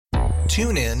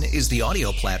TuneIn is the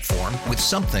audio platform with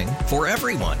something for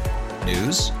everyone.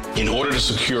 News. In order to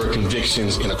secure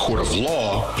convictions in a court of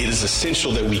law, it is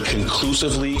essential that we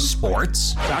conclusively.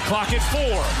 Sports. Shot clock at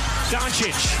 4.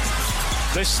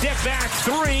 Doncic. The step back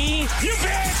 3. You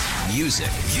bet. Music.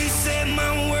 You set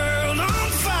my world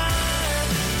on fire.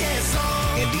 Yes,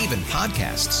 and even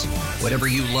podcasts. Whatever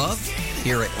you love,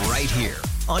 hear it right here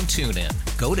on TuneIn.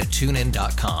 Go to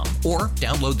TuneIn.com or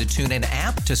download the TuneIn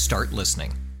app to start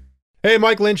listening. Hey,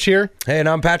 Mike Lynch here. Hey, and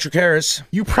I'm Patrick Harris.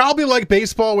 You probably like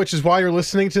baseball, which is why you're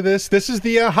listening to this. This is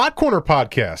the Hot Corner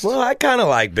podcast. Well, I kind of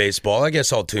like baseball. I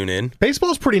guess I'll tune in.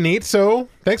 Baseball's pretty neat, so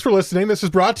thanks for listening. This is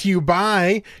brought to you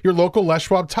by your local Les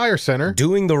Schwab Tire Center.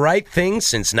 Doing the right thing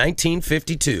since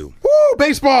 1952. Woo,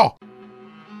 baseball!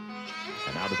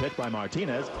 And now the pitch by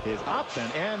Martinez is up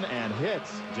and in and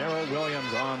hits Gerald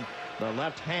Williams on the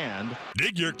left hand.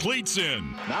 Dig your cleats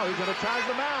in. Now he's going to charge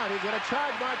the mound. He's going to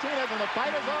charge Martinez, and the fight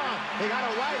is on. He got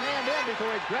a right hand in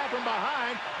before he's grabbed from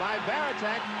behind by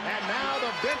Varitek, and now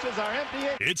the benches are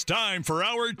empty. It's time for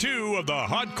Hour 2 of the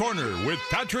Hot Corner with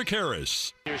Patrick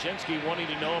Harris. Pierzynski wanting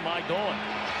to know, am I going?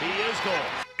 He is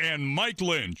going. And Mike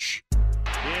Lynch.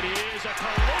 It is a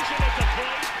collision at the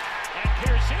plate, and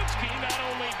Pierzynski not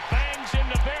only bangs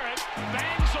into Barrett,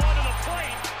 bangs onto the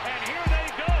plate, and here they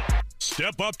go.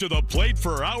 Step up to the plate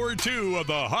for Hour 2 of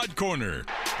the Hot Corner.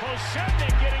 Posebnik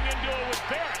getting into it with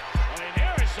Barrett. I mean,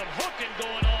 there is some hooking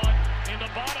going on in the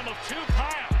bottom of 2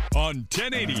 piles. On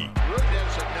 1080. Rudin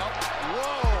said, nope.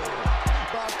 Whoa.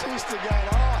 Bautista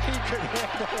got all he could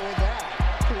handle with that.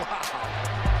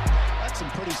 Wow. That's some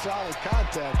pretty solid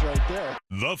contact right there.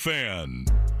 The Fan.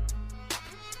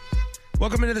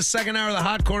 Welcome into the second hour of the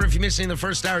Hot Corner. If you missed any in the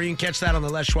first hour, you can catch that on the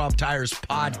Les Schwab Tires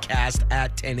podcast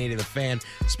at 1080 The Fan.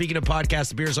 Speaking of podcasts,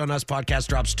 the Beers on Us podcast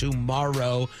drops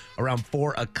tomorrow around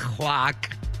 4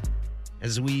 o'clock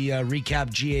as we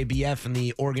recap GABF and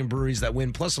the Oregon breweries that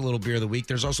win, plus a little beer of the week.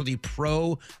 There's also the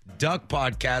Pro Duck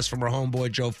podcast from our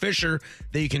homeboy Joe Fisher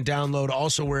that you can download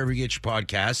also wherever you get your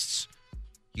podcasts.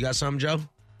 You got something, Joe?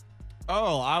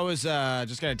 Oh, I was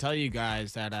just going to tell you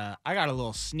guys that I got a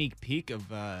little sneak peek of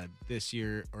this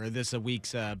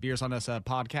week's Beers on Us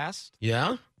podcast.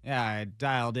 Yeah? Yeah, I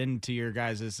dialed into your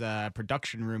guys'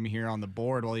 production room here on the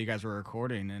board while you guys were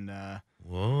recording and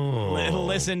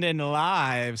listened in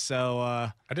live. So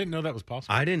I didn't know that was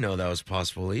possible. I didn't know that was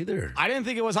possible either. I didn't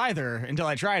think it was either until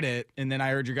I tried it, and then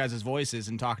I heard your guys' voices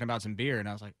and talking about some beer, and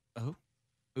I was like, oh,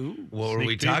 ooh. What were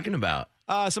we talking about?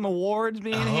 Some awards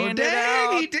being handed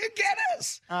out. He did get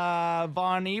us.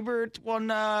 Von Ebert won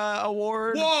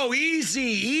award. Whoa,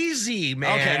 easy,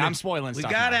 man. Okay, I'm spoiling we stuff.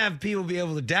 We got to now. have people be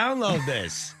able to download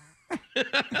this.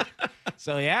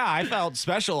 So, yeah, I felt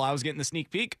special. I was getting the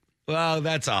sneak peek. Well,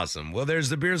 that's awesome. Well, there's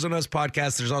the Beers on Us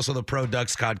podcast. There's also the Pro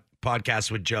Ducks podcast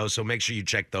with Joe, so make sure you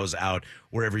check those out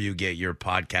wherever you get your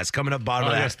podcast. Coming up bottom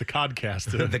of that. Yes, the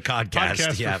codcast. The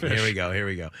codcast. Yeah, here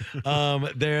we go.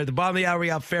 There, the bottom of the hour, we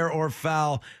got fair or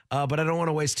foul, but I don't want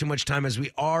to waste too much time as we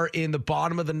are in the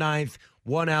bottom of the ninth.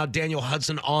 1 out, Daniel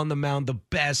Hudson on the mound, the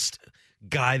best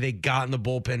guy they got in the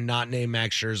bullpen, not named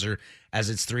Max Scherzer, as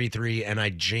it's 3-3, and I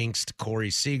jinxed Corey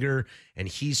Seager, and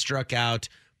he struck out,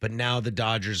 but now the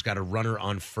Dodgers got a runner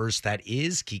on first. That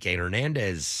is Kike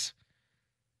Hernandez.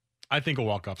 I think a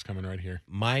walk-off's coming right here.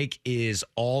 Mike is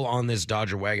all on this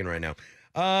Dodger wagon right now.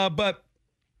 But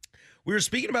we were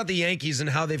speaking about the Yankees and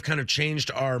how they've kind of changed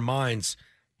our minds.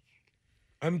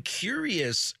 I'm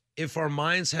curious if our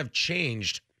minds have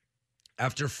changed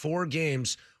after 4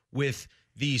 games with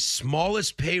the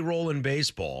smallest payroll in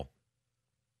baseball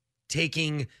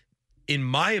taking, in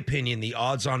my opinion, the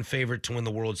odds-on favorite to win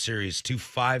the World Series to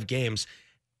 5 games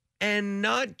and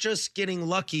not just getting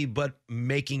lucky, but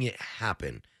making it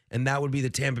happen. And that would be the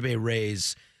Tampa Bay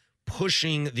Rays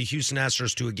pushing the Houston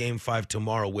Astros to a Game 5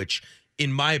 tomorrow, which,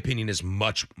 in my opinion, is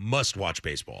must-watch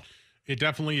baseball. It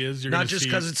definitely is. You're not just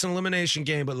because it's an elimination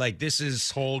game, but like this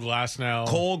is cold glass now.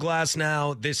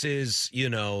 This is,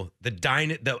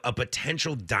 a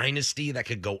potential dynasty that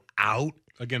could go out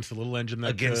against the little engine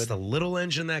that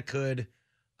could.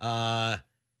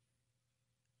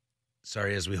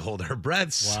 Sorry, as we hold our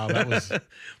breaths. Wow, that was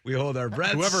we hold our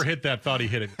breaths. Whoever hit that thought he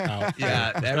hit it out.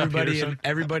 Yeah,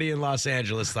 everybody in Los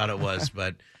Angeles thought it was,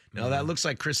 but no, that looks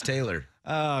like Chris Taylor.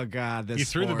 Oh God, he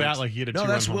threw the bat like he had a 2-run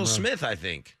No, that's home Will run. Smith, I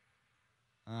think.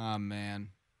 Oh man,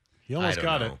 he almost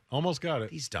got it. Almost got it.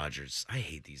 These Dodgers, I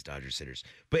hate these Dodgers hitters.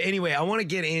 But anyway, I want to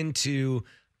get into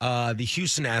the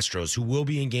Houston Astros, who will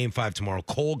be in Game 5 tomorrow.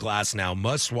 Cold glass now,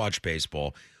 must-watch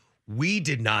baseball. We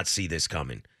did not see this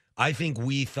coming. I think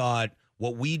we thought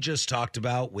what we just talked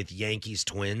about with Yankees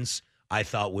Twins, I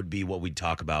thought would be what we'd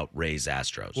talk about, Rays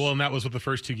Astros. Well, and that was what the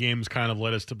first two games kind of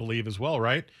led us to believe as well,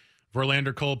 right?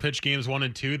 Verlander Cole pitch games 1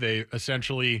 and 2. They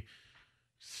essentially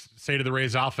say to the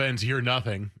Rays offense, "You're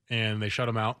nothing," and they shut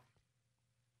them out.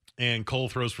 And Cole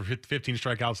throws for 15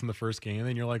 strikeouts in the first game,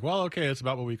 and you're like, well, okay, that's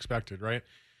about what we expected, right?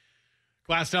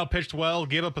 Glasnow pitched well,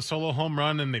 gave up a solo home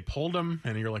run, and they pulled him,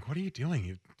 and you're like, what are you doing?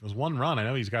 It was 1 run. I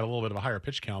know he's got a little bit of a higher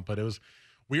pitch count, but it was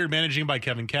weird managing by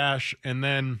Kevin Cash. And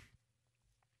then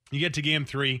you get to game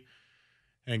 3,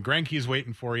 and Greinke's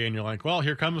waiting for you, and you're like, well,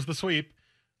 here comes the sweep.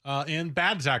 And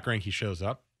bad Zach Greinke shows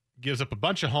up, gives up a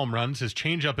bunch of home runs. His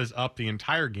changeup is up the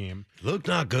entire game. Looked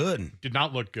not good. Did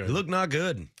not look good. Looked not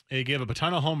good. They gave up a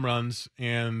ton of home runs,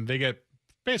 and they get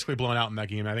basically blown out in that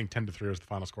game. I think 10-3 was the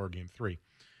final score of game 3.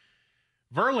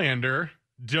 Verlander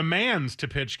demands to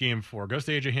pitch game 4. Goes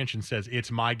to AJ Hinch and says, "It's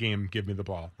my game. Give me the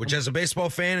ball." Which, as a baseball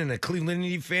fan and a Cleveland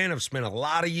Indians fan, I've spent a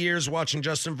lot of years watching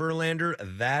Justin Verlander.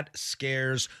 That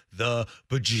scares the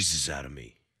bejesus out of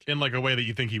me. In like a way that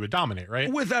you think he would dominate,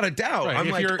 right? Without a doubt. Right. I'm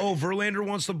If like, you're- Verlander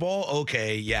wants the ball?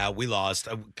 Okay, yeah, we lost.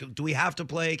 Do we have to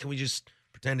play? Can we just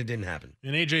pretend it didn't happen?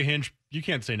 And AJ Hinch, you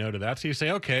can't say no to that. So you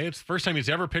say, okay, it's the first time he's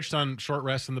ever pitched on short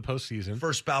rest in the postseason.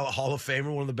 First ballot Hall of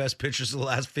Famer, one of the best pitchers of the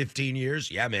last 15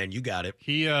 years. Yeah, man, you got it.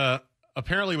 He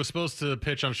apparently was supposed to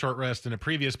pitch on short rest in a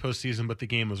previous postseason, but the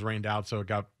game was rained out, so it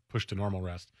got pushed to normal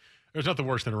rest. There's nothing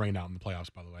worse than a rain out in the playoffs,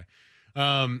 by the way.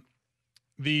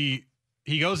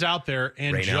 He goes out there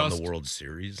and rain out in the World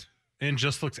Series and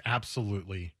just looks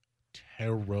absolutely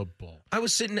terrible. I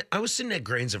was sitting at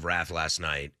Grains of Wrath last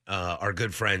night. Our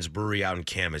good friends, brewery out in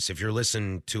Camas. If you're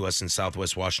listening to us in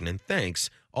Southwest Washington, thanks.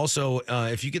 Also,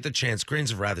 if you get the chance,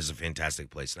 Grains of Wrath is a fantastic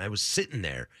place. And I was sitting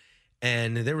there,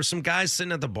 and there were some guys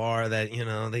sitting at the bar that,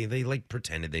 they like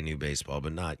pretended they knew baseball,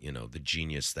 but not, the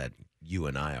genius that you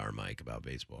and I are, Mike, about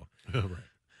baseball. Right.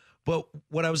 But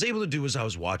what I was able to do was I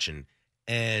was watching,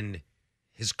 and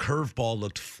his curveball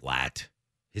looked flat.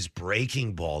 His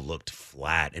breaking ball looked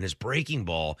flat, and his breaking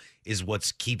ball is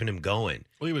what's keeping him going.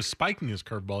 Well, he was spiking his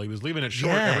curveball. He was leaving it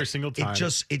short every single time.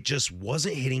 It just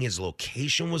wasn't hitting. His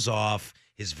location was off.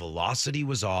 His velocity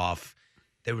was off.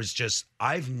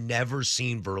 I've never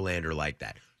seen Verlander like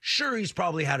that. Sure, he's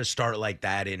probably had a start like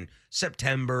that in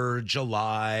September,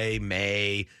 July,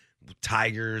 May,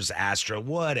 Tigers, Astro,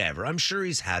 whatever. I'm sure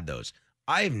he's had those.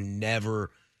 I've never,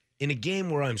 in a game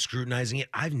where I'm scrutinizing it,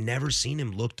 I've never seen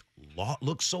him look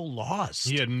so lost.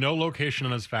 He had no location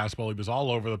on his fastball. He was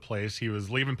all over the place. He was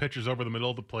leaving pitches over the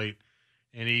middle of the plate,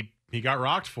 and he got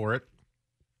rocked for it.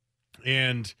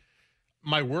 And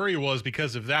my worry was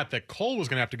because of that Cole was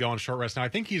going to have to go on short rest. Now, I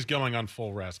think he's going on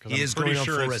full rest. He is going on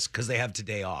full rest because they have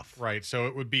today off. Right, so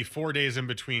it would be 4 days in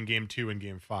between game 2 and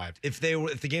game 5. If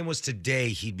the game was today,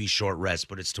 he'd be short rest,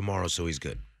 but it's tomorrow, so he's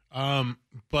good.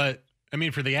 But, I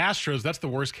mean, for the Astros, that's the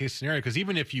worst case scenario because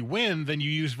even if you win, then you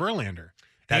use Verlander.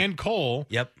 And Cole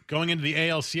going into the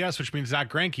ALCS, which means Zach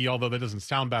Greinke, although that doesn't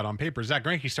sound bad on paper, Zach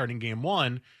Greinke starting game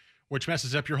 1, which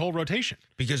messes up your whole rotation.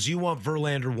 Because you want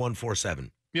Verlander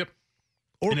 147. Yep.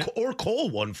 Or Cole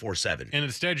 147. And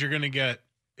instead it's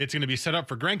going to be set up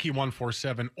for Greinke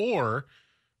 147, or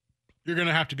you're going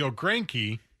to have to go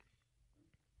Greinke,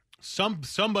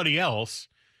 somebody else,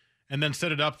 and then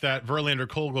set it up that Verlander,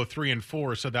 Cole go 3 and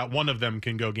 4 so that one of them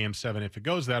can go game 7 if it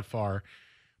goes that far.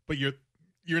 But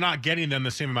you're not getting them the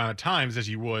same amount of times as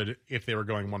you would if they were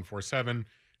going 147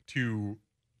 to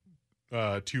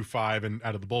 2-5 and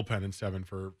out of the bullpen and 7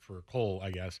 for Cole, I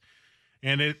guess.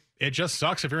 And it just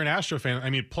sucks if you're an Astro fan. I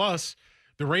mean, plus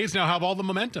the Rays now have all the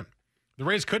momentum. The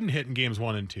Rays couldn't hit in games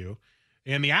 1 and 2,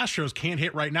 and the Astros can't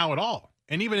hit right now at all.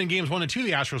 And even in games 1 and 2,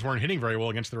 the Astros weren't hitting very well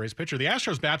against the Rays pitcher. The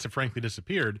Astros bats have frankly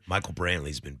disappeared. Michael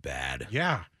Brantley's been bad.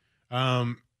 Yeah.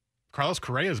 Carlos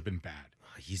Correa's been bad.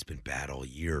 He's been bad all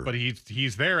year. But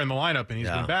he's there in the lineup, and he's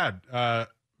been bad.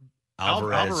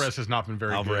 Alvarez has not been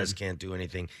very good. Alvarez can't do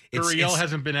anything. Gurriel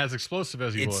hasn't been as explosive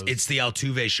as he was. It's the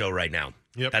Altuve show right now.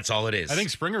 Yep. That's all it is. I think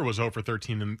Springer was 0 for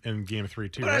 13 in game 3,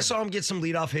 too. But right? I saw him get some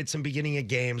leadoff hits in beginning of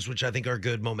games, which I think are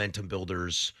good momentum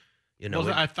builders.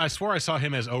 I swore I saw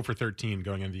him as 0 for 13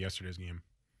 going into yesterday's game.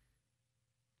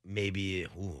 Maybe,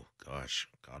 God,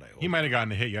 I hope. He might have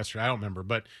gotten a hit yesterday. I don't remember,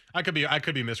 but I could be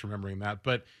misremembering that.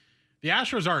 But the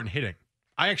Astros aren't hitting.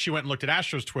 I actually went and looked at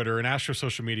Astros Twitter and Astros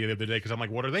social media the other day because I'm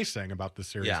like, what are they saying about this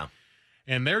series? Yeah.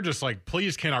 And they're just like,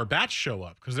 please, can our bats show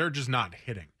up? Because they're just not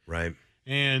hitting. Right.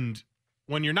 And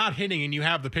when you're not hitting and you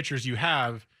have the pitchers you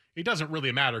have, it doesn't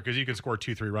really matter because you can score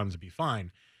 2-3 runs and be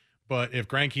fine. But if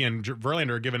Greinke and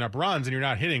Verlander are giving up runs and you're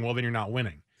not hitting, well, then you're not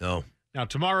winning. No. Now,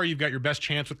 tomorrow you've got your best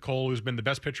chance with Cole, who's been the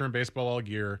best pitcher in baseball all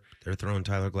year. They're throwing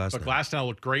Tyler Glasnow. But Glasnow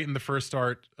looked great in the first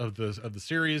start of the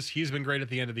series. He's been great at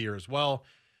the end of the year as well.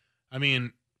 I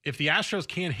mean, if the Astros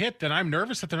can't hit, then I'm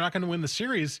nervous that they're not going to win the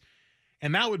series.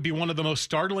 And that would be one of the most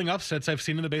startling upsets I've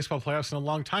seen in the baseball playoffs in a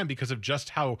long time because of just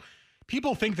how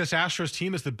people think this Astros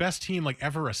team is the best team like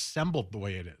ever assembled the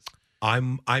way it is.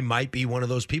 I might be one of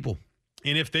those people.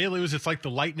 And if they lose, it's like the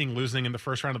Lightning losing in the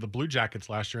first round of the Blue Jackets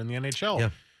last year in the NHL. Yeah.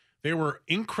 They were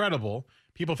incredible.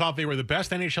 People thought they were the best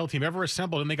NHL team ever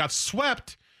assembled, and they got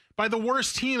swept by the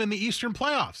worst team in the Eastern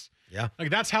playoffs. Yeah. Like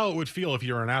that's how it would feel if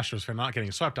you're an Astros fan, not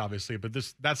getting swept, obviously, but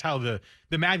that's how the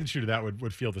magnitude of that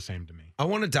would feel the same to me. I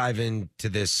want to dive into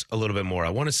this a little bit more. I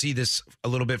want to see this a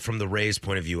little bit from the Rays'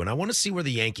 point of view, and I want to see where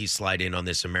the Yankees slide in on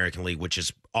this American League, which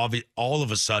is all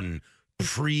of a sudden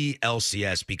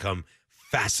pre-LCS become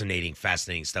fascinating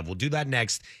stuff. We'll do that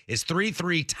next. It's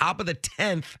 3-3, top of the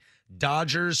 10th.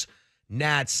 Dodgers,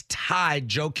 Nats tied.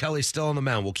 Joe Kelly still on the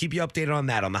mound. We'll keep you updated on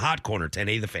that on the Hot Corner,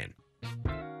 1080 The Fan.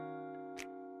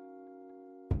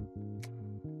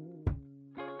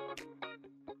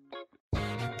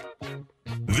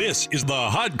 This is the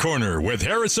Hot Corner with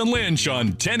Harrison Lynch on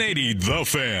 1080 The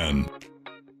Fan.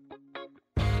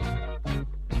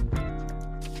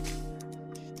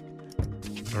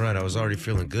 All right, I was already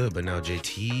feeling good, but now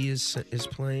JT is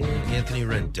playing. Anthony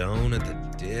Rendon at the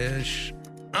dish.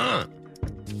 Holla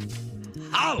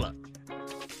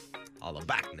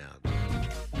back now.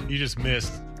 You just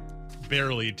missed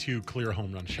barely 2 clear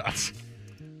home run shots.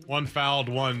 One fouled,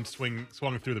 one swung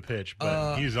through the pitch,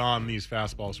 but he's on these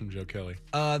fastballs from Joe Kelly.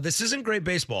 This isn't great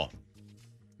baseball.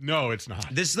 No, it's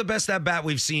not. This is the best at-bat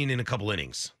we've seen in a couple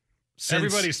innings.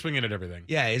 Everybody's swinging at everything.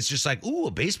 Yeah, it's just like, ooh,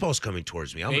 a baseball's coming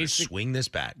towards me. I'm going to swing this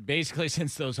bat. Basically,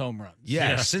 since those home runs.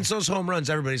 Yeah, since those home runs,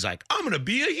 everybody's like, I'm going to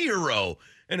be a hero.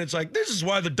 And it's like, this is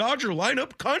why the Dodger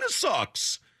lineup kind of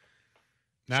sucks.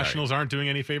 Nationals aren't doing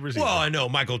any favors either. Well, I know.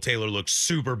 Michael Taylor looks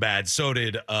super bad. So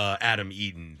did Adam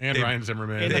Eaton. And Ryan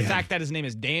Zimmerman. And the fact that his name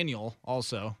is Daniel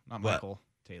also, not Michael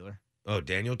Taylor. Oh,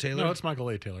 Daniel Taylor? No, it's Michael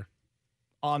A. Taylor.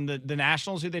 On the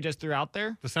Nationals, who they just threw out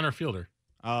there? The center fielder.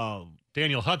 Oh.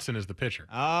 Daniel Hudson is the pitcher.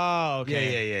 Oh,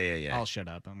 okay. Yeah. I'll shut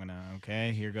up.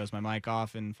 Okay, here goes my mic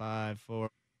off in 5, 4.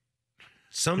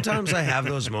 Sometimes I have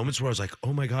those moments where I was like,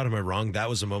 oh my God, am I wrong? That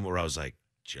was a moment where I was like,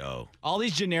 Joe. All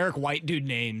these generic white dude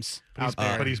names out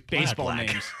there. But he's baseball black.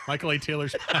 names. Michael A.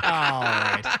 Taylor's black. All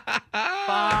right.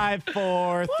 5,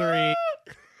 4, 3.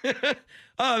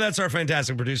 Oh, that's our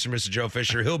fantastic producer, Mr. Joe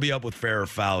Fisher. He'll be up with fair or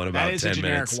foul in about 10 minutes. That is a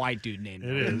generic white dude name. It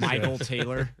is. Michael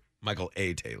Taylor. Michael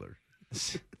A. Taylor.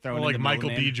 Like Michael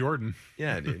B. Jordan.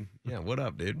 Yeah, dude. Yeah, what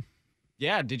up, dude?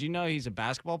 Yeah, did you know he's a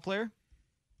basketball player?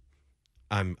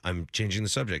 I'm changing the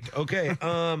subject. Okay.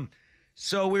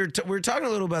 So we're talking a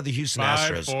little about the Houston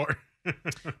Astros. 4.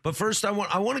 But first, I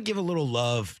want to give a little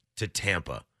love to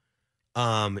Tampa.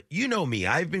 You know me.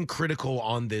 I've been critical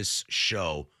on this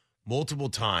show multiple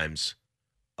times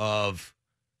of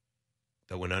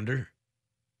that went under.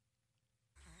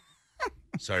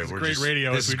 Sorry, we're great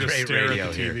radio. This is great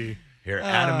radio TV. Here,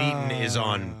 Adam Eaton is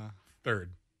on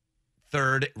third.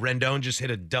 Rendon just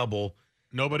hit a double.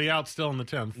 Nobody out still in the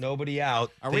 10th. Nobody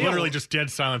out. Are we literally just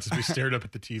dead silence as we stared up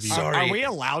at the TV? Sorry. Are we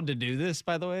allowed to do this,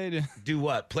 by the way? Do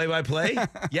what? Play-by-play?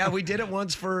 Yeah, we did it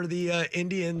once for the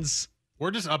Indians.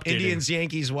 We're just updating.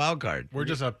 Indians-Yankees wild card. We're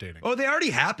just updating. Oh, they already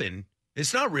happened.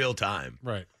 It's not real time.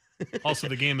 Right. Also,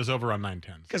 the game is over on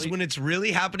 9/10. Because when it's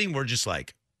really happening, we're just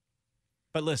like.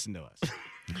 But listen to us.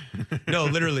 No,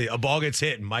 literally, a ball gets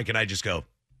hit, and Mike and I just go.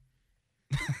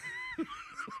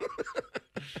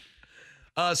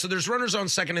 So there's runners on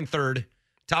second and third,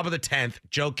 top of the 10th.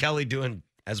 Joe Kelly doing,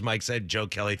 as Mike said, Joe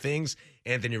Kelly things.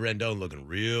 Anthony Rendon looking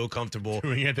real comfortable.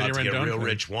 Doing Anthony about to get Rendon real things.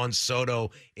 rich. Juan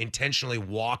Soto intentionally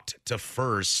walked to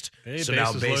first. Hey, so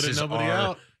now bases loaded, nobody are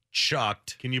out.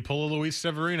 chucked. Can you pull a Luis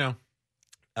Severino?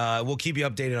 We'll keep you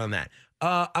updated on that.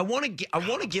 I want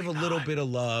to give a little bit of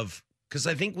love because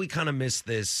I think we kind of missed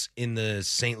this in the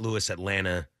St. Louis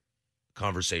Atlanta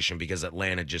conversation because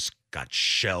Atlanta just got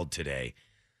shelled today.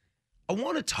 I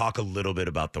want to talk a little bit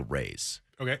about the Rays.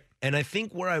 Okay. And I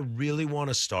think where I really want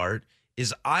to start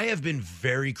is I have been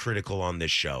very critical on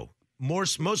this show,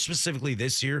 most specifically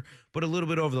this year, but a little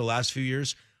bit over the last few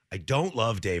years. I don't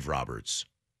love Dave Roberts.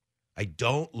 I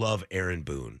don't love Aaron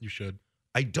Boone. You should.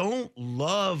 I don't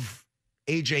love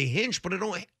AJ Hinch, but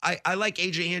I like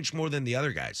AJ Hinch more than the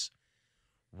other guys.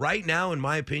 Right now, in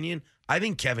my opinion, I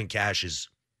think Kevin Cash is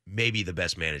maybe the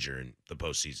best manager in the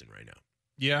postseason right now.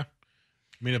 Yeah.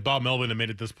 I mean, if Bob Melvin had made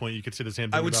it this point, you could say the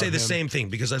same thing. I would say the same thing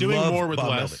because I doing love more with Bob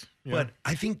less. Melvin. Yeah. But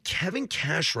I think Kevin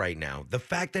Cash right now, the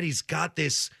fact that he's got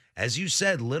this, as you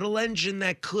said, little engine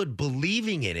that could,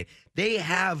 believing in it, they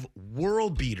have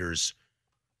world beaters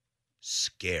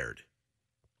scared.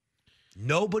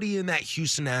 Nobody in that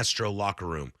Houston Astro locker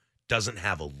room doesn't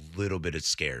have a little bit of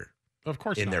scare Of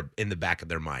course in not. the back of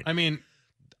their mind. I mean,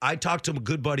 I talked to a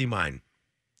good buddy of mine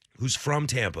who's from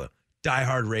Tampa,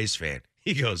 diehard Rays fan.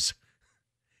 He goes,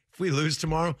 if we lose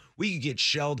tomorrow, we could get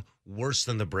shelled worse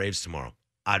than the Braves tomorrow.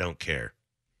 I don't care.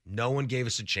 No one gave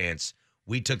us a chance.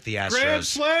 We took the Astros. Grand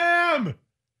Slam!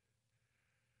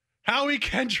 Howie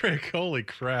Kendrick. Holy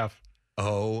crap.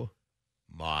 Oh,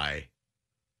 my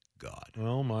God.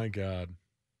 Oh, my God.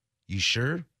 You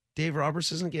sure Dave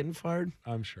Roberts isn't getting fired?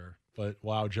 I'm sure. But,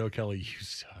 wow, Joe Kelly, you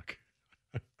suck.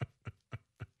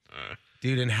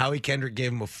 Dude, and Howie Kendrick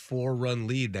gave him a 4-run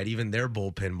lead that even their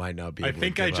bullpen might not be able I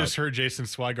think to I give just up. heard Jason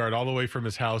Swigart all the way from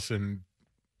his house and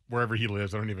wherever he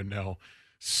lives, I don't even know,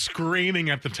 screaming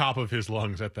at the top of his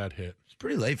lungs at that hit. It's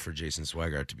pretty late for Jason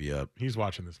Swigart to be up. He's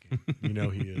watching this game. You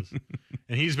know he is.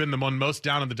 And he's been the one most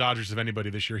down on the Dodgers of anybody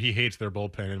this year. He hates their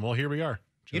bullpen. And, well, here we are.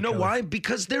 Joe You know Kelly. why?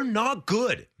 Because they're not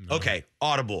good. No. Okay,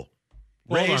 audible.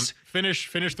 Hold on. Rays.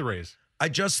 Finish the Rays. I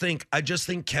just think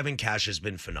Kevin Cash has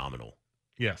been phenomenal.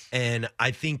 Yes. And I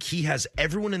think he has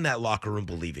everyone in that locker room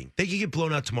believing they could get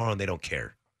blown out tomorrow and they don't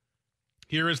care.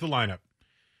 Here is the lineup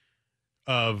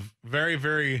of very,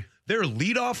 very... Their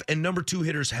leadoff and number 2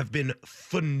 hitters have been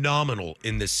phenomenal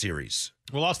in this series.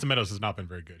 Well, Austin Meadows has not been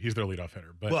very good. He's their leadoff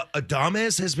hitter. But Well,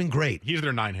 Adames has been great. he's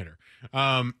their 9 hitter.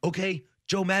 Okay,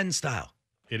 Joe Madden style.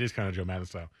 It is kind of Joe Madden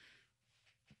style.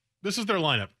 This is their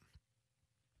lineup.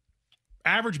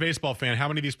 Average baseball fan, how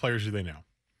many of these players do they know?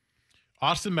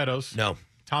 Austin Meadows. No.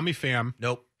 Tommy Pham.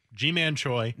 Nope. G-Man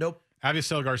Choi. Nope.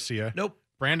 Avisail Garcia. Nope.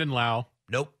 Brandon Lau.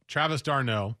 Nope. Travis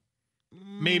d'Arnaud.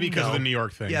 Maybe because of No. the New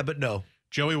York thing. Yeah, but no.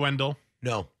 Joey Wendell.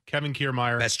 No. Kevin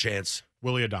Kiermaier. Best chance.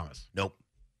 Willie Adames. Nope.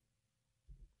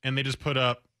 And they just put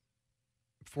up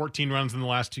 14 runs in the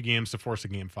last 2 games to force a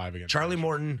game 5 against Charlie the Dodgers.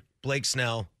 Morton, Blake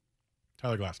Snell,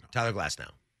 Tyler Glasnow. Tyler Glasnow.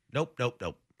 Nope.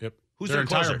 Yep. Who's their their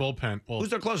entire closer? bullpen? Well, Who's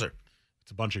their closer?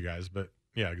 it's a bunch of guys, but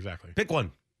yeah, exactly. Pick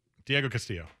one. Diego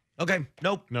Castillo. Okay.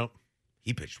 Nope. Nope.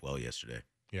 He pitched well yesterday.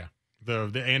 Yeah.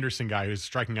 The Anderson guy who's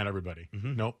striking out everybody.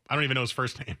 Mhm. Nope. I don't even know his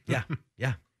first name. Yeah.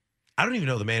 I don't even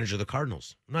know the manager of the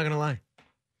Cardinals. I'm not going to lie.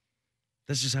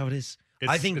 That's just how it is.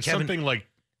 I think it's Kevin. something like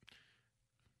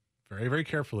very, very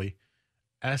carefully.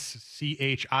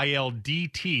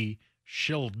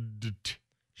 Schildt.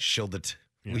 Shielded.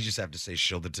 Yeah. We just have to say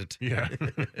shielded. Yeah.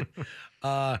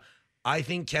 I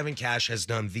think Kevin Cash has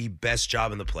done the best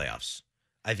job in the playoffs.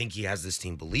 I think he has this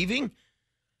team believing.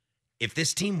 If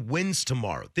this team wins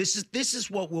tomorrow, this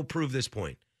is what will prove this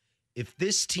point. If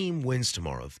this team wins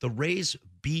tomorrow, if the Rays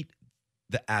beat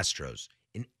the Astros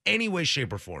in any way,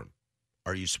 shape, or form,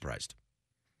 are you surprised?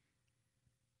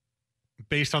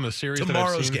 Based on the series that I've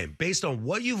Tomorrow's seen, game, based on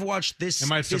what you've watched this,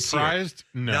 am I this year, surprised?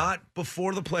 No. not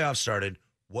before the playoffs started,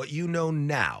 what you know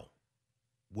now,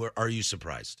 where are you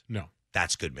surprised? No.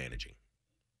 That's good managing.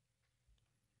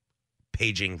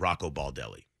 Paging Rocco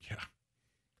Baldelli. Yeah.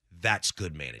 That's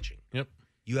good managing. Yep.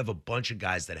 You have a bunch of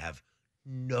guys that have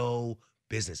no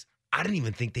business. I didn't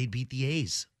even think they'd beat the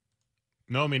A's.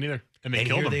 No, me neither. And they And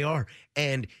killed here them. they are.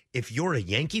 And if you're a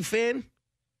Yankee fan,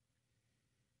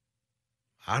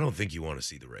 I don't think you want to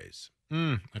see the Rays.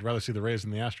 I'd rather see the Rays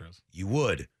than the Astros. You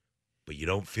would, but you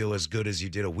don't feel as good as you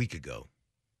did a week ago.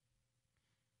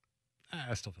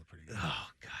 I still feel pretty good. Oh,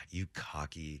 God, you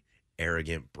cocky,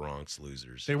 arrogant Bronx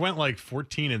losers. They went like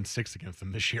 14-6 against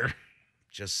them this year.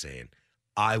 Just saying,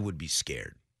 I would be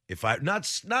scared if I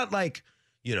not like,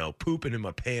 pooping in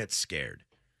my pants scared.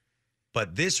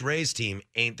 But this Rays team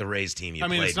ain't the Rays team you I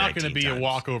mean, played it's not going to 19 be times. a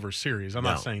walkover series. I'm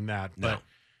No. not saying that, but No.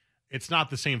 it's not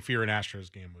the same fear an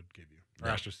Astros game would give you. Or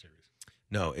No. Astros series.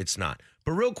 No, it's not.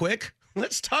 But real quick,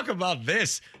 let's talk about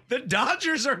this. The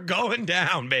Dodgers are going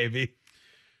down, baby.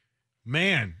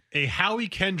 Man, a Howie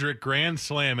Kendrick grand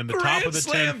slam in the top of the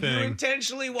 10th You inning.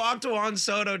 intentionally walked Juan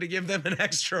Soto to give them an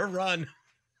extra run.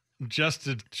 Just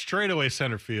to straightaway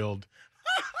center field.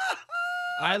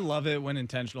 I love it when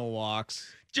intentional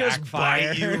walks Just backfire.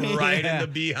 bite you right Yeah. in the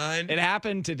behind. It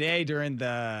happened today during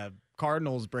the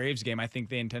Cardinals-Braves game. I think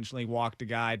they intentionally walked a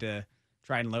guy to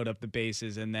try and load up the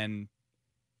bases and then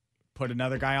put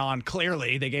another guy on.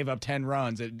 Clearly, they gave up 10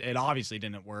 runs. It obviously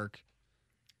didn't work.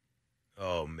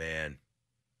 Oh, man.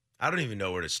 I don't even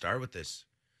know where to start with this.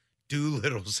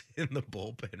 Doolittle's in the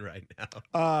bullpen right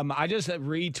now. I just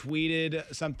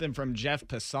retweeted something from Jeff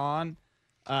Passan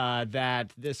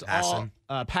that this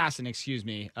Passan, excuse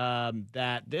me,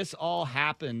 that this all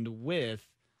happened with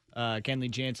Kenley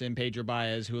Jansen, Pedro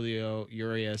Baez, Julio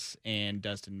Urias, and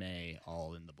Dustin May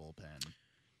all in the bullpen.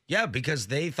 Yeah, because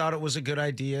they thought it was a good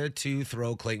idea to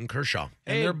throw Clayton Kershaw.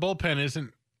 And their bullpen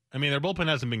isn't I mean, their bullpen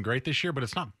hasn't been great this year, but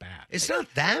it's not bad. It's not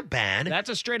that bad. That's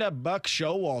a straight-up Buck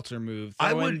Showalter move.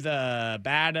 Throwing the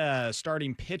bad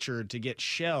starting pitcher to get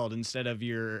shelled instead of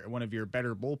one of your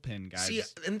better bullpen guys. See,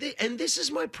 and this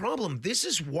is my problem. This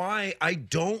is why I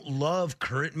don't love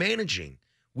current managing.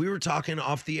 We were talking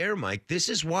off the air, Mike. This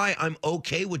is why I'm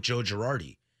okay with Joe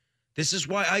Girardi. This is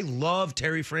why I love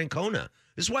Terry Francona.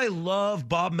 This is why I love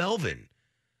Bob Melvin.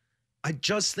 I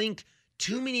just think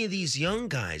too many of these young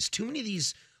guys, too many of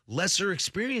these lesser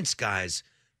experienced guys,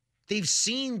 they've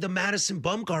seen the Madison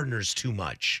Bumgarners too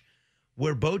much,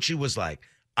 where Bochy was like,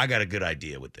 I got a good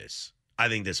idea with this. I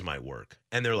think this might work.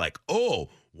 And they're like, oh,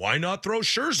 why not throw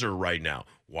Scherzer right now?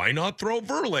 Why not throw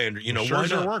Verlander? You know,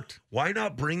 Scherzer worked. Why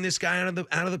not bring this guy out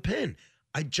of the pen?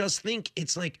 I just think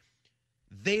it's like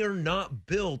they are not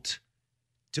built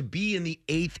to be in the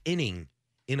 8th inning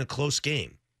in a close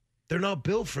game. They're not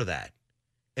built for that.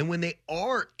 And when they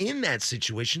are in that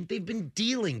situation, they've been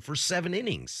dealing for 7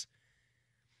 innings.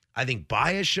 I think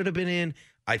Baez should have been in.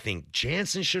 I think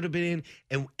Jansen should have been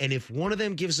in. And if one of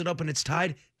them gives it up and it's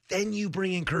tied, then you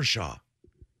bring in Kershaw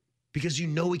because you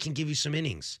know he can give you some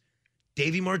innings.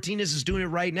 Davey Martinez is doing it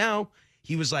right now.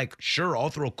 He was like, sure, I'll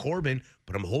throw Corbin,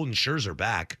 but I'm holding Scherzer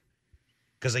back.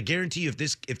 Because I guarantee you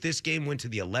if this game went to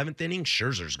the 11th inning,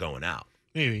 Scherzer's going out.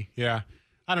 Maybe, yeah.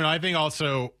 I don't know. I think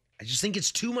also... I just think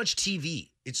it's too much TV.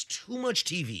 It's too much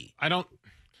TV. I don't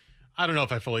know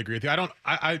if I fully agree with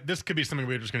you. This could be something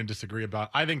we're just going to disagree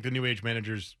about. I think the new age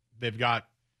managers, they've got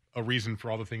a reason for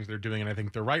all the things they're doing, and I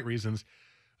think they're right reasons.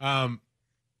 But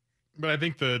I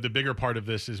think the bigger part of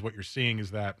this is what you're seeing is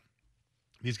that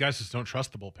these guys just don't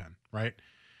trust the bullpen, right?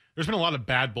 There's been a lot of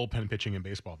bad bullpen pitching in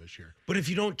baseball this year. But if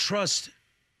you don't trust,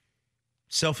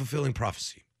 self-fulfilling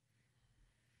prophecy.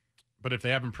 But if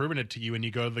they haven't proven it to you and you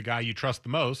go to the guy you trust the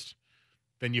most,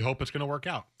 then you hope it's going to work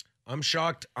out. I'm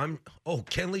shocked.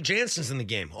 Kenley Jansen's in the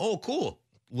game. Oh, cool.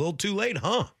 A little too late,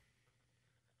 huh?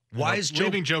 Why is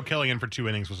leaving Joe Kelly in for 2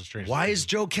 innings was a strange. Why is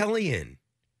Joe Kelly in?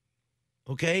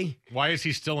 Okay. Why is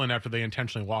he still in after they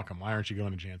intentionally walk him? Why aren't you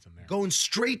going to Jansen there? Going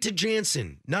straight to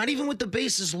Jansen. Not even with the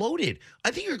bases loaded.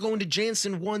 I think you're going to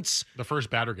Jansen once the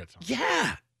first batter gets on.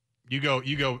 Yeah. You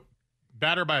go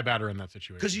batter by batter in that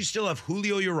situation. Because you still have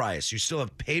Julio Urias. You still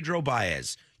have Pedro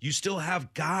Baez. You still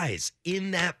have guys in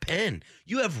that pen.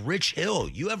 You have Rich Hill.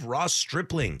 You have Ross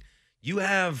Stripling. You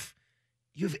have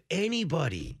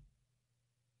anybody.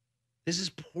 This is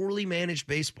poorly managed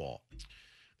baseball.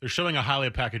 They're showing a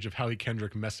highlight package of Howie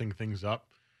Kendrick messing things up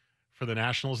for the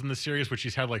Nationals in the series, which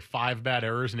he's had like 5 bad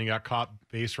errors, and he got caught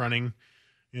base running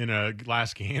in a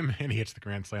last game, and he hits the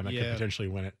grand slam that could potentially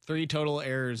win it. 3 total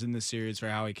errors in the series for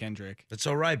Howie Kendrick. That's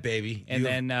all right, baby. And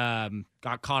then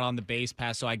got caught on the base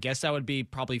pass, so I guess that would be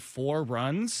probably 4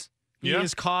 runs he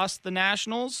has cost the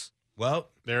Nationals. Well,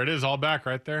 there it is, all back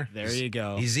right there. There you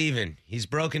go. He's even. He's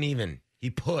broken even. He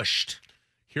pushed.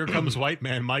 Here comes white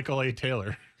man Michael A.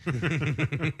 Taylor.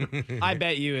 I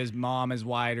bet you his mom is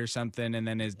white or something, and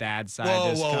then his dad's side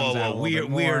comes out. We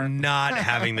are not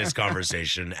having this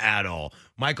conversation at all.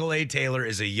 Michael A. Taylor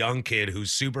is a young kid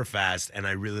who's super fast, and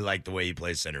I really like the way he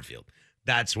plays center field.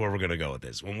 That's where we're going to go with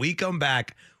this. When we come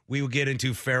back, we will get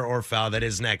into fair or foul. That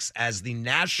is next as the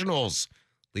Nationals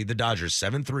lead the Dodgers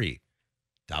 7-3.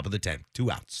 Top of the 10th.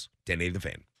 2 outs. 10-8 the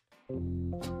Fan.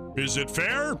 Is it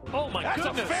fair? Oh, my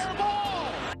goodness. That's a fair ball.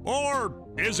 Or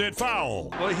is it foul?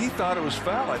 Well, he thought it was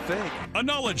foul, I think. A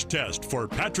knowledge test for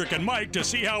Patrick and Mike to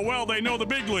see how well they know the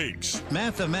big leagues.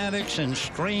 Mathematics and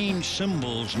strange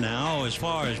symbols now as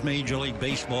far as Major League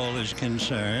Baseball is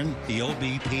concerned. The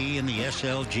OBP and the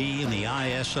SLG and the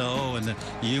ISO and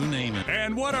you name it.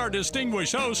 And what our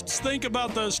distinguished hosts think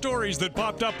about the stories that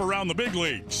popped up around the big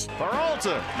leagues.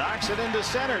 Peralta knocks it into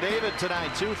center. David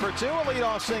tonight 2 for 2. A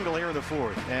leadoff single here in the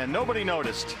 4th. And nobody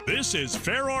noticed. This is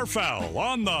Fair or Foul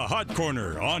on the Hot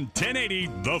Corner on 1080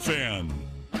 The Fan.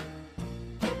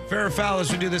 Fair or foul,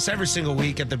 as we do this every single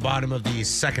week at the bottom of the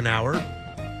second hour.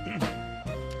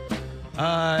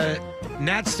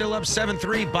 Nats still up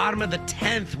 7-3, bottom of the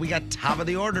 10th. We got top of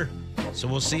the order. So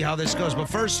we'll see how this goes. But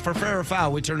first, for fair or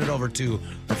foul, we turn it over to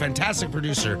our fantastic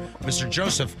producer, Mr.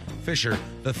 Joseph Fisher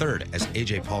III, as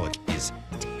A.J. Pollock is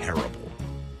terrible.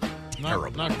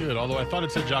 Terrible. Not good, although I thought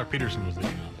it said Jock Peterson was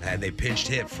leading off. And they pinched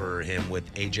hit for him with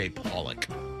A.J. Pollock.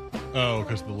 Oh,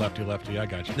 because of the lefty. I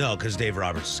got you. No, because Dave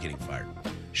Roberts is getting fired.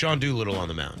 Sean Doolittle on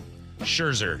the mound.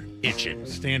 Scherzer itching.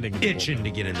 Itching to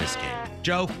get in this game.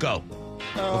 Joe, go.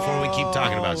 Before we keep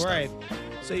talking about stuff. Right.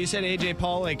 So you said A.J.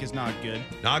 Pollock is not good.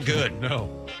 Not good.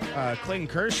 No. Clayton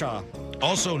Kershaw.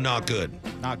 Also not good.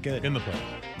 Not good. In the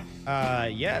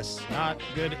playoffs. Yes, not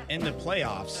good in the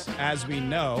playoffs. As we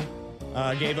know,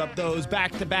 Gave up those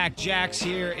back-to-back jacks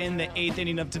here in the 8th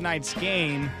inning of tonight's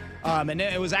game. And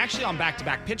it was actually on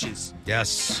back-to-back pitches.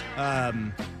 Yes.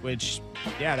 Which,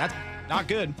 yeah, that's not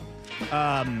good.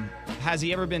 Has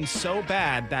he ever been so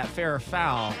bad that fair or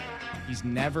foul, he's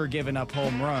never given up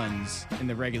home runs in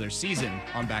the regular season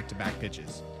on back-to-back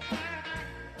pitches?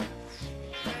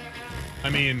 I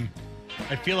mean,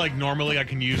 I feel like normally I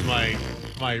can use my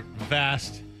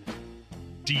vast,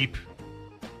 deep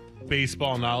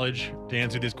baseball knowledge to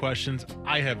answer these questions.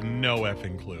 I have no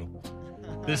effing clue.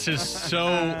 This is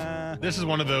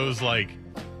one of those like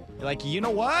you know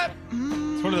what?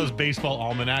 It's one of those baseball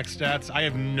almanac stats. I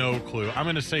have no clue. I'm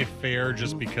going to say fair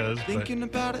just because. Thinking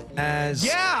about it?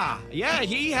 Yeah,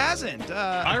 he hasn't.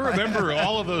 I remember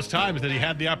all of those times that he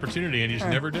had the opportunity and he just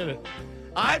never did it.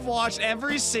 I've watched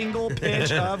every single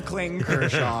pitch of Clayton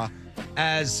Kershaw.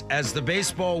 As the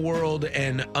baseball world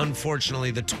and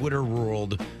unfortunately the Twitter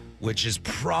world, which is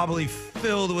probably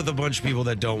filled with a bunch of people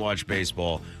that don't watch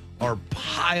baseball, are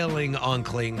piling on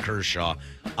Clayton Kershaw,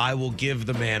 I will give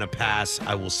the man a pass.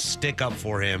 I will stick up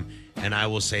for him, and I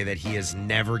will say that he has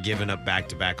never given up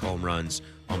back-to-back home runs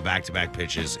on back-to-back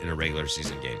pitches in a regular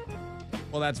season game.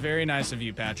 Well, that's very nice of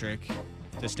you, Patrick,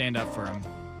 to stand up for him.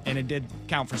 And it did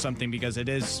count for something because it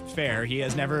is fair. He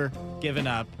has never given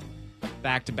up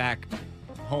back-to-back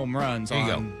home runs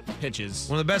on pitches.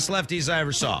 One of the best lefties I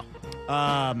ever saw.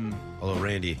 Although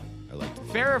Randy, I liked him.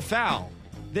 Fair or foul?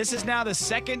 This is now the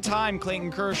second time Clayton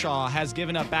Kershaw has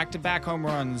given up back-to-back home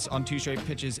runs on 2 straight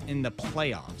pitches in the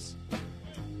playoffs.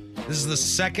 This is the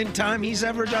second time he's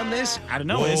ever done this? I don't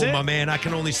know, is it? My man, I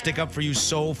can only stick up for you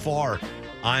so far.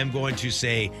 I'm going to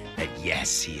say that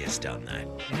yes, he has done that.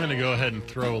 I'm going to go ahead and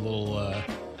throw a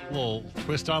little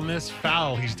twist on this.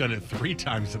 Foul, he's done it 3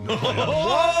 times in the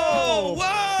playoffs.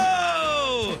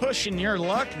 Whoa! Pushing your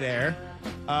luck there.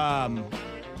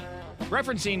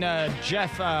 Referencing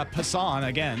Jeff Passan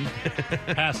again.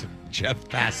 Passan. Jeff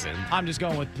Passan. I'm just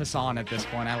going with Passan at this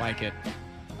point. I like it.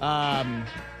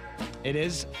 It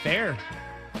is fair.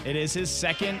 It is his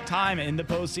second time in the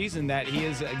postseason that he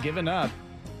has given up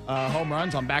home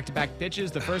runs on back-to-back pitches.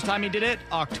 The first time he did it,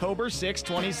 October 6,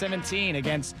 2017,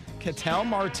 against Ketel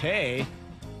Marte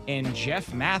and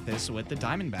Jeff Mathis with the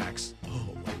Diamondbacks.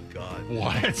 Oh, my God.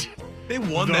 What? They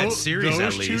won that series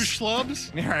at least. Those 2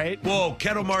 schlubs? Right. Whoa,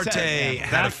 Ketel Marte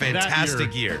had a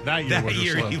fantastic year. That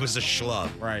year he was a schlub.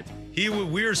 Right. We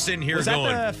were sitting here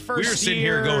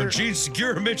going, Gene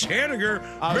Segura, Mitch Haniger,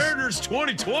 Mariners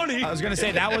 2020. I was going to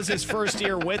say, that was his first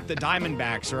year with the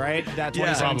Diamondbacks, right? That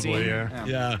 2017?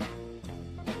 Probably, yeah.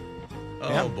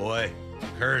 Oh, boy.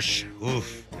 Kirsch.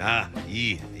 Oof.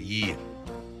 Yee.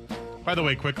 By the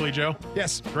way, quickly, Joe.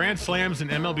 Yes. Grand slams and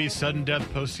MLB sudden death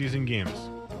postseason games.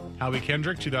 Howie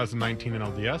Kendrick, 2019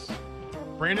 NLDS.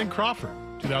 Brandon Crawford,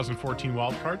 2014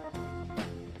 wildcard.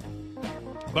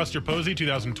 Buster Posey,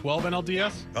 2012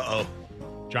 NLDS. Uh-oh.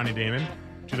 Johnny Damon,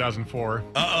 2004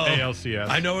 Uh-oh. ALCS.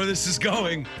 I know where this is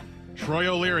going. Troy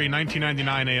O'Leary,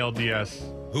 1999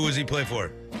 ALDS. Who was he play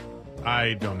for?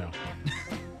 I don't know.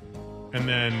 And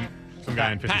then some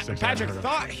guy in 56. Patrick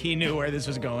thought he knew where this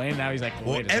was going. Now he's like,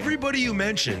 well, everybody you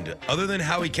mentioned, other than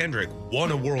Howie Kendrick,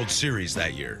 won a World Series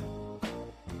that year.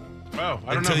 Oh,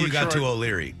 I don't Until know. you got to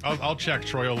O'Leary. I'll check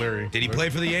Troy O'Leary. Did he play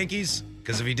for the Yankees?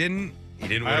 Because if he didn't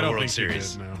win a World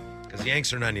Series. Because the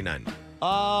Yanks are 99.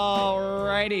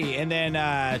 Alrighty. And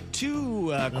then 2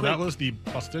 quick. That was the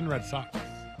Boston Red Sox.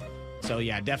 So,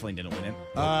 yeah, definitely didn't win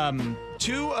it.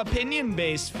 2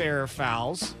 opinion-based fair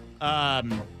fouls.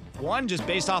 One just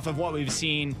based off of what we've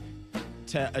seen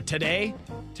today,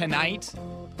 tonight,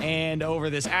 and over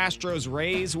this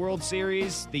Astros-Rays World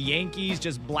Series. The Yankees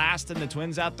just blasting the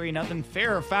Twins out 3-0.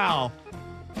 Fair or foul,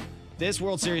 this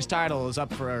World Series title is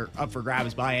up for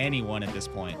grabs by anyone at this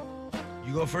point.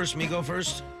 You go first, me go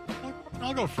first?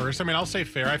 I'll go first. I mean, I'll say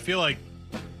fair. I feel like,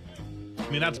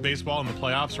 that's baseball in the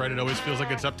playoffs, right? It always feels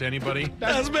like it's up to anybody.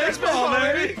 That's baseball,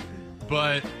 baby.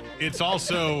 But it's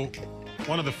also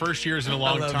one of the first years in a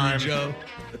long time. You, Joe.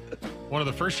 One of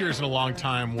the first years in a long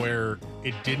time where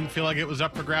it didn't feel like it was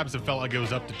up for grabs. It felt like it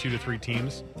was up to 2 to 3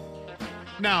 teams.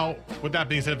 Now, with that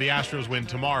being said, if the Astros win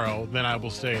tomorrow, then I will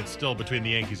say it's still between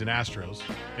the Yankees and Astros,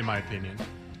 in my opinion.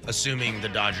 Assuming the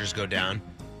Dodgers go down.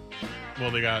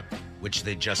 Well, they got... Which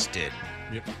they just did.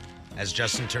 Yep. As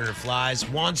Justin Turner flies,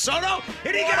 Juan Soto,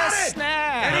 and he got it!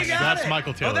 Snap! And That's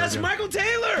Michael Taylor. Oh, that's again. Michael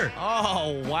Taylor!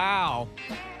 Oh, wow.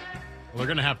 Well, they're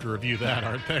going to have to review that,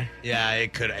 aren't they? Yeah,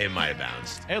 it might have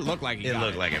bounced. It looked like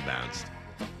it bounced.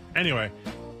 Anyway,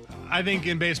 I think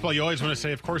in baseball you always want to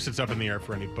say, of course, it's up in the air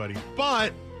for anybody.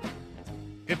 But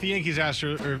if the Yankees and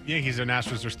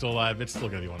Astros are still alive, it's still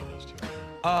going to be one of those 2.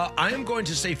 I am going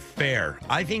to say fair.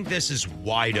 I think this is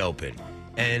wide open,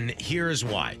 and here is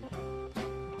why.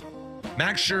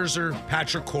 Max Scherzer,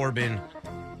 Patrick Corbin,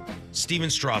 Steven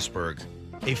Strasburg,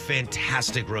 a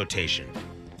fantastic rotation.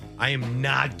 I am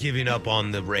not giving up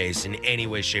on the Rays in any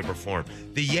way, shape, or form.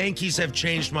 The Yankees have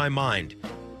changed my mind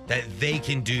that they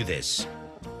can do this.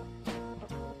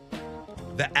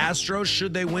 The Astros,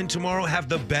 should they win tomorrow, have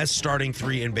the best starting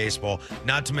three in baseball.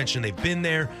 Not to mention they've been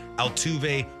there.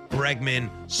 Altuve, Bregman,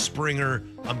 Springer.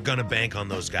 I'm going to bank on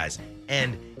those guys.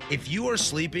 And if you are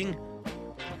sleeping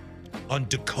on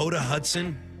Dakota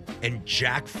Hudson and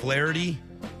Jack Flaherty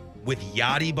with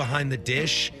Yachty behind the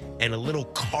dish and a little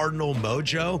Cardinal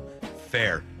mojo,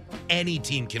 fair. Any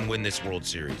team can win this World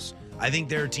Series. I think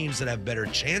there are teams that have better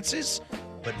chances,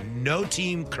 but no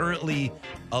team currently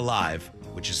alive,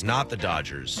 which is not the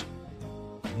Dodgers,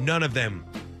 none of them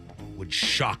would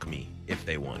shock me if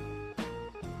they won.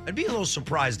 I'd be a little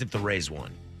surprised if the Rays won.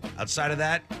 Outside of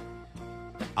that,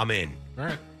 I'm in. All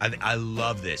right. I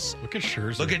love this. Look at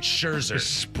Scherzer. Look at Scherzer. He's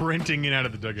sprinting in out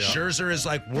of the dugout. Scherzer is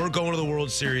like, we're going to the World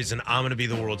Series, and I'm going to be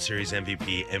the World Series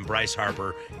MVP, and Bryce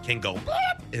Harper can go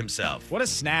himself. What a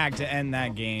snag to end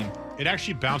that game. It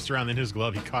actually bounced around in his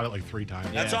glove. He caught it like 3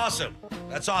 times. That's awesome.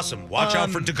 That's awesome. Watch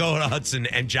out for Dakota Hudson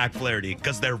and Jack Flaherty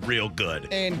because they're real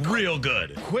good. And real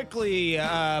good. Quickly,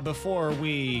 before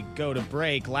we go to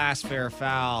break, last fair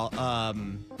foul,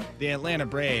 the Atlanta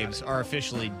Braves are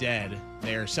officially dead.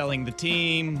 They're selling the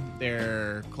team.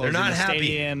 They're closing the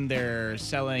stadium. They're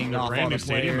selling off all the players.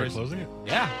 Stadium, they're closing it?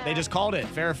 Yeah, they just called it.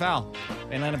 Fair foul.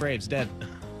 Atlanta Braves dead.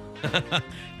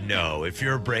 No, if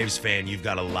you're a Braves fan, you've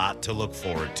got a lot to look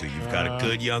forward to. You've got a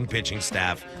good young pitching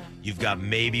staff. You've got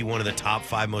maybe one of the top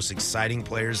 5 most exciting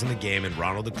players in the game in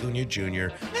Ronald Acuna Jr.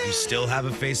 You still have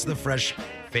a face of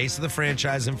the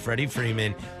franchise in Freddie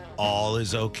Freeman. All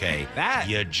is okay.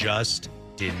 You just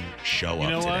didn't show up today.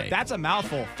 You know what? That's a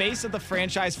mouthful. Face of the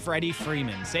franchise, Freddie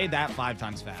Freeman. Say that 5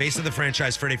 times fast. Face of the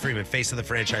franchise, Freddie Freeman. Face of the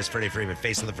franchise, Freddie Freeman.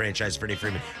 Face of the franchise, Freddie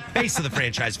Freeman. Face of the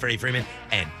franchise, Freddie Freeman.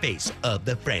 And face of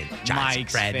the franchise,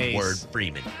 Mike's Fredward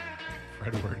Freeman.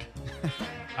 Fredward.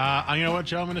 You know what,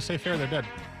 Joe? I'm going to say fair. They're dead.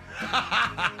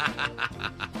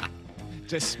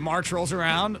 Just March rolls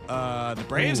around. The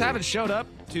Braves haven't showed up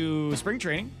to spring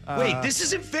training. Wait, this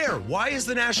isn't fair. Why is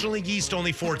the National League East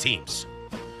only 4 teams?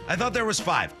 I thought there was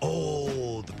 5.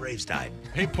 Oh, the Braves died.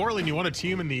 Hey, Portland, you want a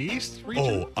team in the East region?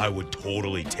 Oh, I would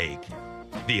totally take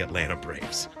the Atlanta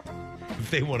Braves.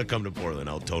 If they want to come to Portland,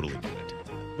 I'll totally do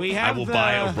it. I will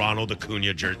buy a Ronald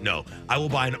Acuna jersey. No, I will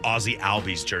buy an Ozzie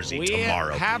Albies jersey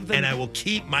tomorrow. And I will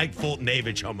keep Mike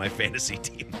Fulton-Avich on my fantasy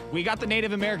team. We got the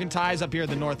Native American ties up here in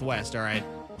the Northwest, all right?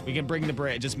 We can bring the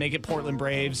Braves. Just make it Portland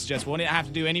Braves. Just won't have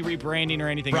to do any rebranding or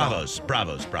anything. Bravos.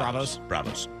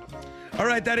 All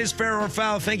right, that is fair or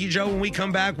foul. Thank you, Joe. When we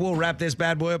come back, we'll wrap this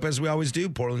bad boy up as we always do.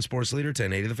 Portland Sports Leader,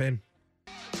 1080 The Fan.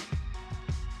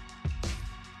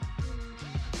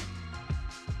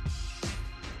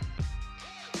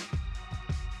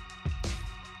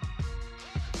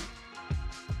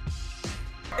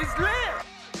 It's lit!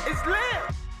 It's lit!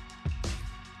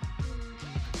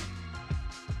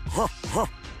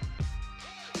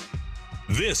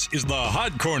 This is the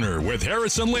Hot Corner with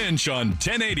Harrison Lynch on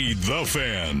 1080 The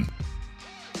Fan.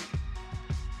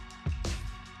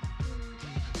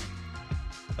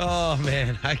 Oh,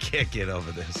 man, I can't get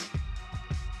over this.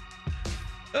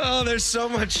 Oh, there's so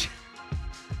much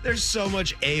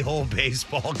a-hole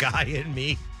baseball guy in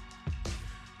me.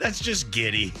 That's just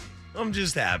giddy. I'm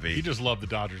just happy. You just love the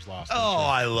Dodgers loss. Oh,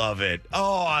 I love it.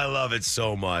 Oh, I love it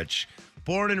so much.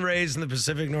 Born and raised in the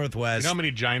Pacific Northwest. You know how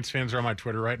many Giants fans are on my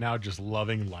Twitter right now just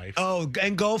loving life? Oh,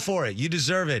 and go for it. You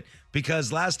deserve it.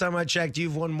 Because last time I checked,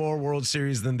 you've won more World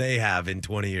Series than they have in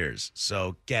 20 years.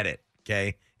 So get it,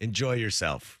 okay? Enjoy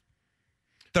yourself.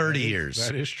 30 years.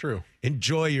 That is true.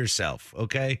 Enjoy yourself,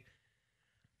 okay?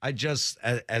 I just,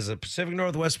 as a Pacific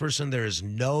Northwest person, there is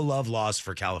no love lost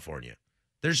for California.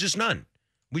 There's just none.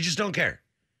 We just don't care.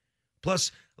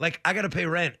 Plus, like, I got to pay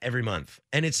rent every month,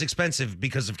 and it's expensive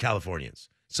because of Californians.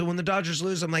 So when the Dodgers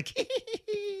lose, I'm like,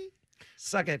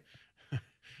 suck it.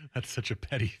 That's such a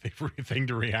petty thing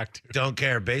to react to. Don't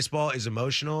care. Baseball is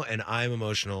emotional, and I'm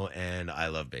emotional, and I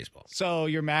love baseball. So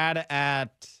you're mad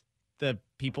at the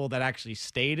people that actually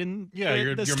stayed in you're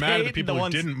mad at the people who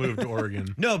didn't move to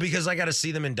Oregon. No, because I got to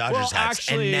see them in Dodgers hats.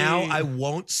 Actually, and now I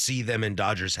won't see them in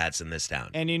Dodgers hats in this town.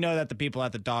 And you know that the people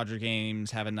at the Dodger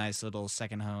games have a nice little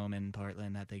second home in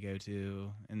Portland that they go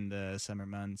to in the summer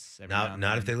months.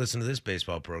 Not if they listen to this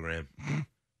baseball program.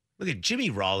 Look at Jimmy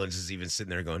Rollins is even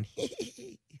sitting there going,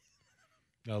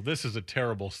 No, this is a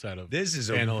terrible set of This is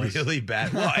a analysts. really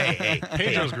bad. Well, hey.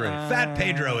 Pedro's great. Fat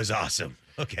Pedro is awesome.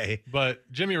 Okay.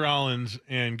 But Jimmy Rollins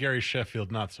and Gary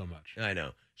Sheffield, not so much. I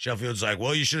know. Sheffield's like,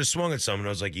 well, you should have swung at someone. I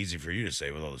was like, easy for you to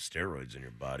say with all the steroids in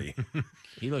your body.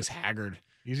 He looks haggard.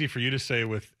 Easy for you to say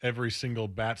with every single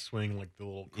bat swing, like the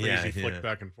little crazy flick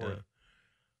back and forth.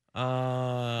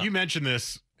 You mentioned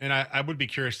this, and I would be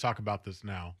curious to talk about this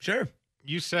now. Sure.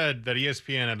 You said that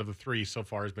ESPN out of the three so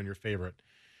far has been your favorite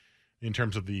in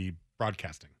terms of the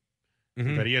broadcasting.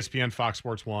 Mm-hmm. That ESPN, Fox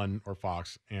Sports 1, or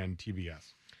Fox, and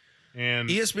TBS. And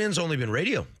ESPN's only been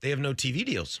radio. They have no TV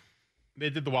deals. They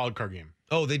did the wild card game.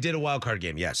 Oh, they did a wild card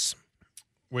game, yes.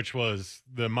 Which was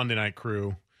the Monday night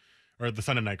crew, or the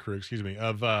Sunday night crew, excuse me,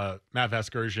 of Matt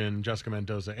Vasgersian, Jessica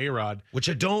Mendoza, A-Rod. Which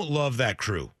I don't love that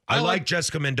crew. I like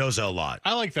Jessica Mendoza a lot.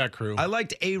 I like that crew. I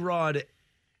liked A-Rod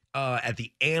at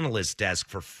the analyst desk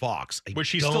for Fox. Which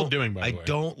he's still doing, by the way. I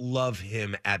don't love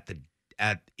him at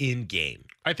in game.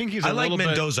 I think he's. I like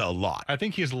Mendoza a lot. I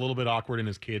think he's a little bit awkward in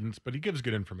his cadence, but he gives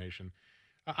good information.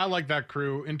 I like that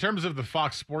crew. In terms of the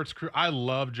Fox Sports crew, I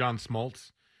love John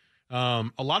Smoltz.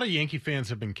 A lot of Yankee fans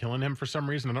have been killing him for some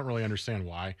reason. I don't really understand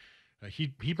why.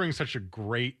 He brings such a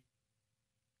great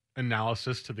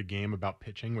analysis to the game about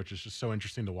pitching, which is just so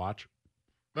interesting to watch.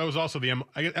 That was also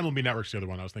I guess MLB Network's the other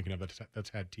one I was thinking of that's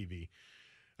had TV.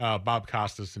 Bob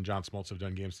Costas and John Smoltz have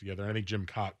done games together. And I think Jim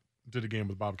Cott did a game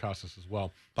with Bob Costas as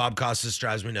well. Bob Costas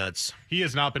drives me nuts. He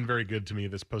has not been very good to me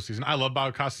this postseason. I love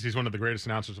Bob Costas. He's one of the greatest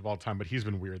announcers of all time, but he's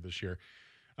been weird this year.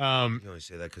 You only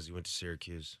say that because he went to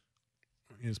Syracuse.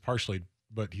 He's partially,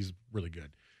 but he's really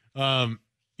good.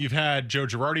 You've had Joe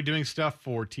Girardi doing stuff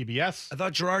for TBS. I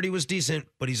thought Girardi was decent,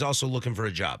 but he's also looking for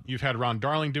a job. You've had Ron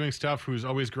Darling doing stuff, who's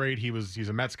always great. He's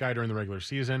a Mets guy during the regular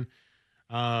season.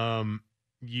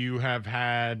 You have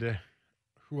had...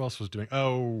 Who else was doing?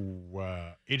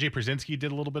 AJ Przinsky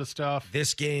did a little bit of stuff.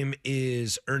 This game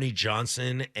is Ernie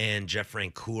Johnson and Jeff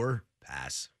Francoeur.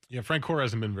 Pass. Yeah, Francoeur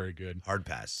hasn't been very good. Hard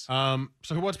pass.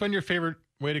 So what's been your favorite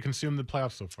way to consume the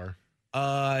playoffs so far?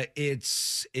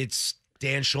 It's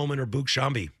Dan Schulman or Boog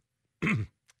Sciambi.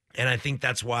 And I think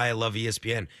that's why I love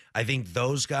ESPN. I think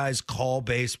those guys call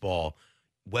baseball,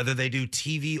 whether they do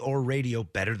TV or radio,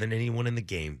 better than anyone in the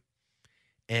game.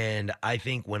 And I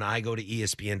think when I go to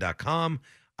ESPN.com,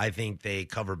 I think they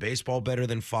cover baseball better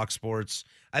than Fox Sports.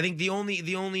 I think the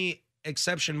only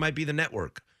exception might be the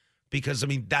network, because I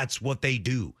mean that's what they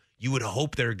do. You would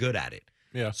hope they're good at it.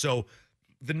 Yeah. So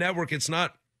the network, it's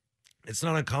not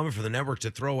uncommon for the network to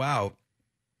throw out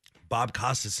Bob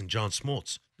Costas and John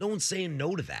Smoltz. No one's saying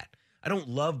no to that. I don't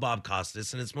love Bob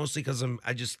Costas, and it's mostly because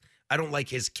I don't like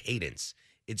his cadence.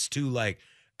 It's too like,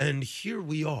 and here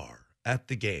we are at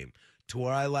the game, to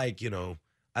where I like.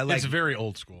 It's very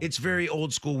old school. It's very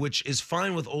old school, which is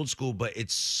fine with old school, but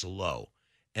it's slow.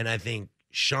 And I think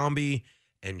Sciambi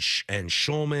and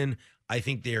Schulman, I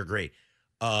think they are great.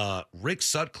 Rick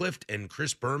Sutcliffe and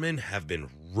Chris Berman have been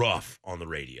rough on the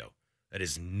radio. That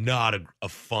is not a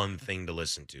fun thing to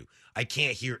listen to. I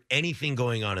can't hear anything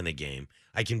going on in the game.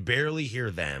 I can barely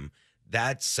hear them.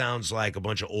 That sounds like a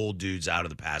bunch of old dudes out of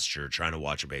the pasture trying to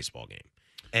watch a baseball game.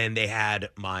 And they had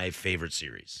my favorite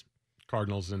series.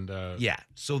 Cardinals and... Yeah,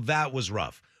 so that was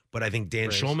rough. But I think Dan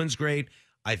Rays. Schulman's great.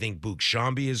 I think Boog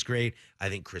Sciambi is great. I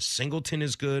think Chris Singleton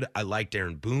is good. I liked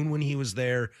Aaron Boone when he was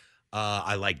there.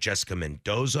 I like Jessica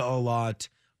Mendoza a lot.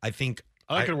 I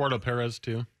like Eduardo Perez,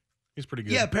 too. He's pretty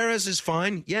good. Yeah, Perez is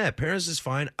fine.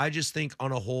 I just think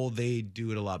on a whole, they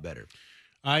do it a lot better.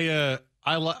 I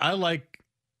like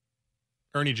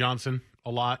Ernie Johnson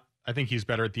a lot. I think he's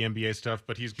better at the NBA stuff,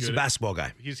 but he's good. He's a basketball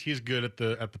guy. He's good at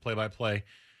the play-by-play.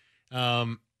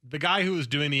 The guy who was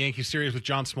doing the Yankee series with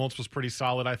John Smoltz was pretty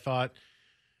solid, I thought.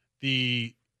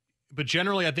 But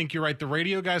generally, I think you're right. The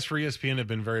radio guys for ESPN have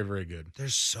been very, very good. They're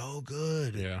so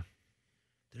good. Yeah.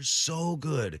 They're so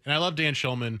good. And I love Dan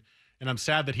Schulman, and I'm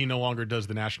sad that he no longer does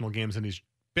the national games, and he's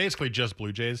basically just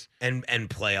Blue Jays. And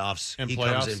playoffs. He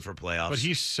comes in for playoffs. But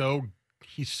he's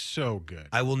so good.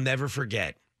 I will never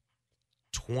forget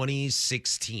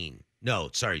 2013,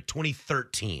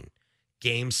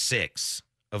 Game 6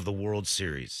 of the World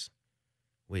Series.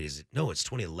 Wait, is it? No, it's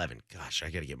 2011. Gosh, I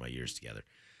got to get my years together.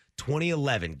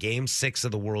 2011, Game 6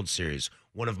 of the World Series.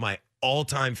 One of my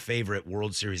all-time favorite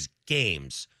World Series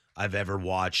games I've ever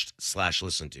watched /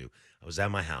 listened to. I was at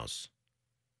my house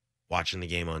watching the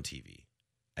game on TV.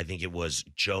 I think it was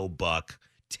Joe Buck,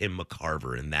 Tim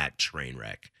McCarver in that train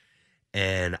wreck.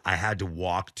 And I had to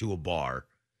walk to a bar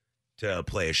to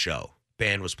play a show.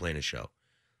 Band was playing a show.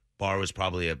 Bar was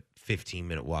probably a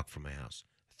 15-minute walk from my house.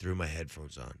 I threw my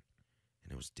headphones on,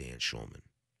 and it was Dan Schulman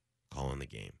calling the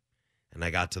game. And I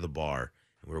got to the bar,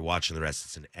 We were watching the rest.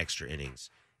 It's an extra innings.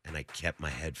 And I kept my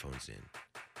headphones in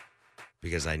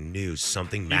because I knew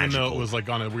something magical. Even though it was like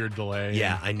on a weird delay.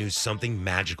 Yeah, I knew something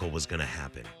magical was going to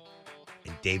happen.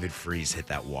 And David Freese hit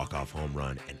that walk-off home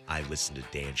run, and I listened to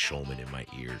Dan Schulman in my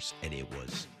ears, and it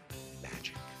was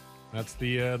magic. That's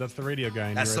the radio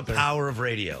guy. That's the power of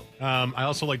radio. I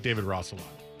also like David Ross a lot.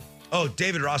 Oh,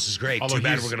 David Ross is great. Although Too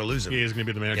bad we're going to lose him. He is going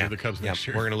to be the manager of the Cubs next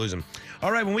year. We're going to lose him.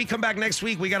 All right, when we come back next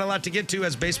week, we got a lot to get to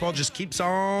as baseball just keeps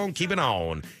on keeping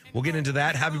on. We'll get into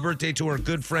that. Happy birthday to our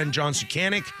good friend John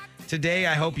Sukanik today.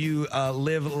 I hope you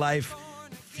live life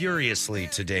furiously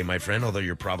today, my friend, although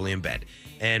you're probably in bed.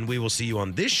 And we will see you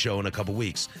on this show in a couple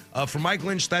weeks. For Mike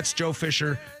Lynch, that's Joe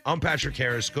Fisher. I'm Patrick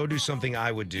Harris. Go do something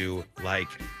I would do, like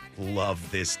love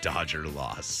this Dodger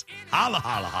loss. Holla,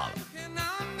 holla, holla.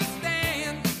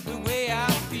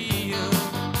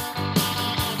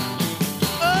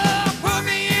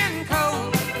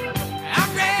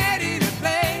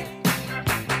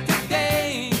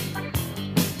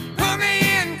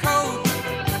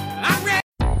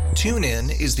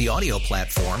 TuneIn is the audio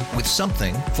platform with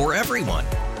something for everyone.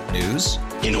 News.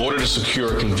 In order to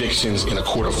secure convictions in a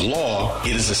court of law,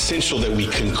 it is essential that we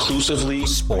conclusively.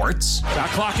 Sports. Got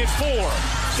clock at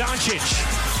 4.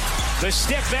 Doncic. The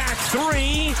step back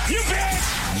 3. You bet.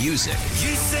 Music.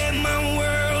 You set my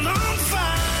world on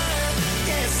fire.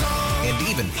 Yes, and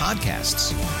even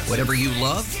podcasts. Whatever you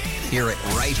love, hear it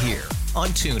right here on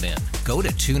TuneIn. Go to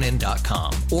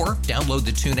TuneIn.com or download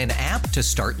the TuneIn app to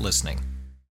start listening.